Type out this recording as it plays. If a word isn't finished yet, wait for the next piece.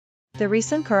The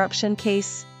recent corruption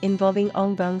case involving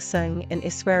Ong Beng Seng and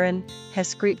Iswaran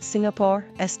has gripped Singapore,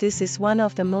 as this is one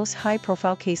of the most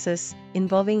high-profile cases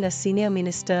involving a senior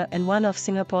minister and one of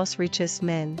Singapore's richest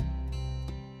men.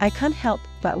 I can't help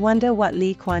but wonder what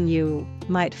Lee Kuan Yew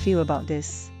might feel about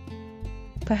this.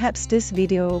 Perhaps this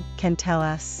video can tell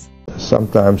us.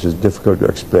 Sometimes it's difficult to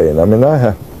explain.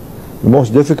 The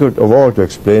most difficult of all to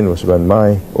explain was when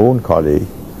my own colleague,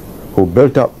 who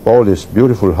built up all these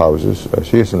beautiful houses,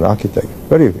 she is an architect,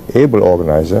 very able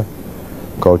organizer,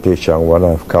 called Tay Chang Wan.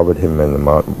 I've covered him in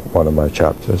one of my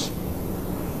chapters.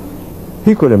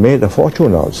 He could have made a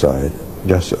fortune outside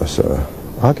just as an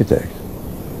architect.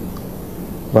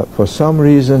 But for some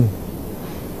reason,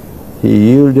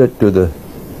 he yielded to the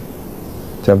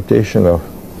temptation of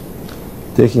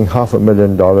taking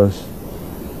 $500,000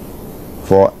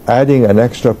 for adding an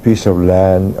extra piece of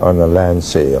land on a land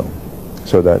sale,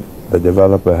 so that the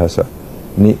developer has a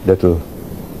neat little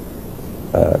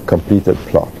completed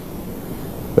plot.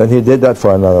 Then he did that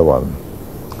for another one.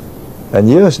 And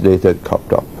years later it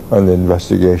cropped up and the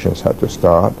investigations had to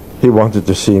start. He wanted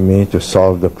to see me to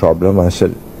solve the problem. I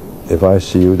said, if I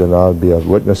see you, then I'll be a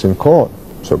witness in court,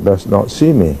 so best not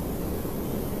see me.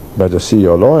 Better see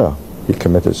your lawyer. He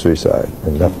committed suicide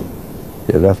and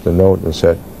he left a note and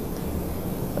said,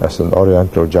 as an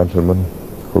Oriental gentleman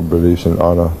who believes in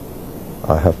honor,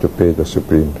 I have to pay the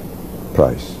supreme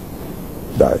price.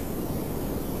 Died.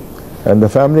 And the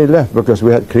family left because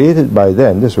we had created by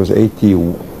then, this was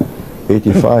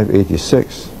 85,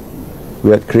 86,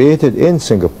 we had created in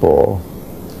Singapore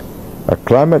a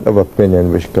climate of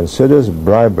opinion which considers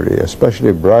bribery,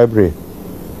 especially bribery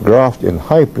graft in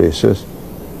high places,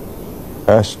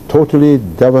 as totally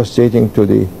devastating to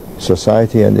the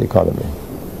society and the economy.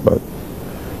 But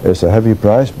it's a heavy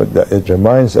price, but it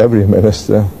reminds every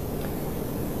minister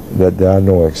that there are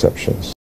no exceptions.